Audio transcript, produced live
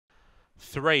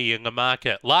3 in the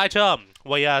market. Light on.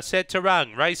 We are set to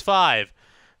run. Race 5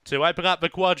 to open up the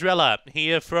quadrilla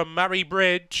here from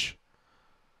Murray-Bridge.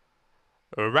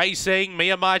 Racing,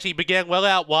 Mia Mighty began well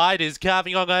out wide, is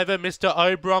carving on over. Mr.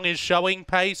 Obrong is showing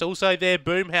pace. Also there,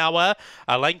 Boomhauer.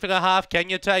 A length and a half. Can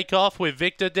you take off with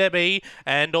Victor Debbie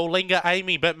and Orlinga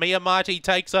Amy? But Mia Mighty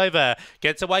takes over.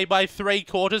 Gets away by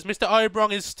 3/4. Mr.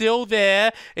 Obrong is still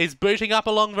there. Is booting up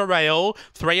along the rail.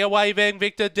 3 away then,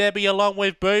 Victor Debbie along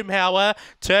with Boomhauer.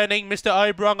 Turning Mr.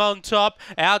 Obrong on top.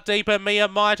 Out deeper, Mia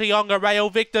Mighty on the rail.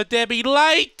 Victor Debbie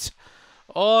late.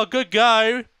 Oh, good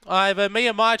go. Either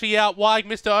Mia Mighty out wide,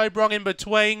 Mr. Obrong in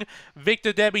between,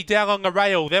 Victor Debbie down on the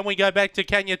rail. Then we go back to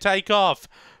Can You Take Off?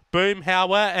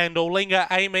 Boomhauer and Orlinga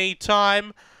Amy,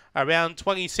 time around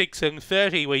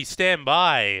 26:30. We stand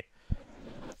by.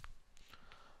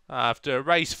 After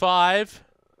race 5,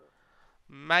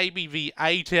 maybe the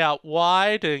 8 out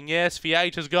wide, and yes, the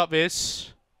 8 has got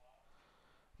this.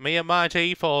 Mia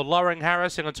Mighty for Lauren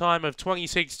Harris in a time of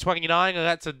 26:29, and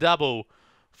that's a double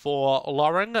for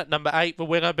Lauren. Number 8, the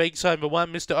winner, beats over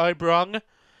 1, Mr. Obrong.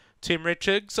 Tim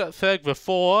Richards, 3rd for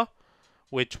 4,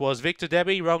 which was Victor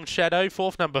Debbie. Wrong Shadow,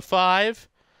 4th, number 5.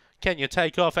 Can You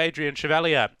Take Off? Adrian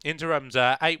Chevalier. Interims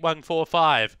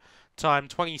 8145. Time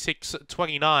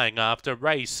 26:29 after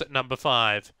race number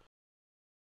 5.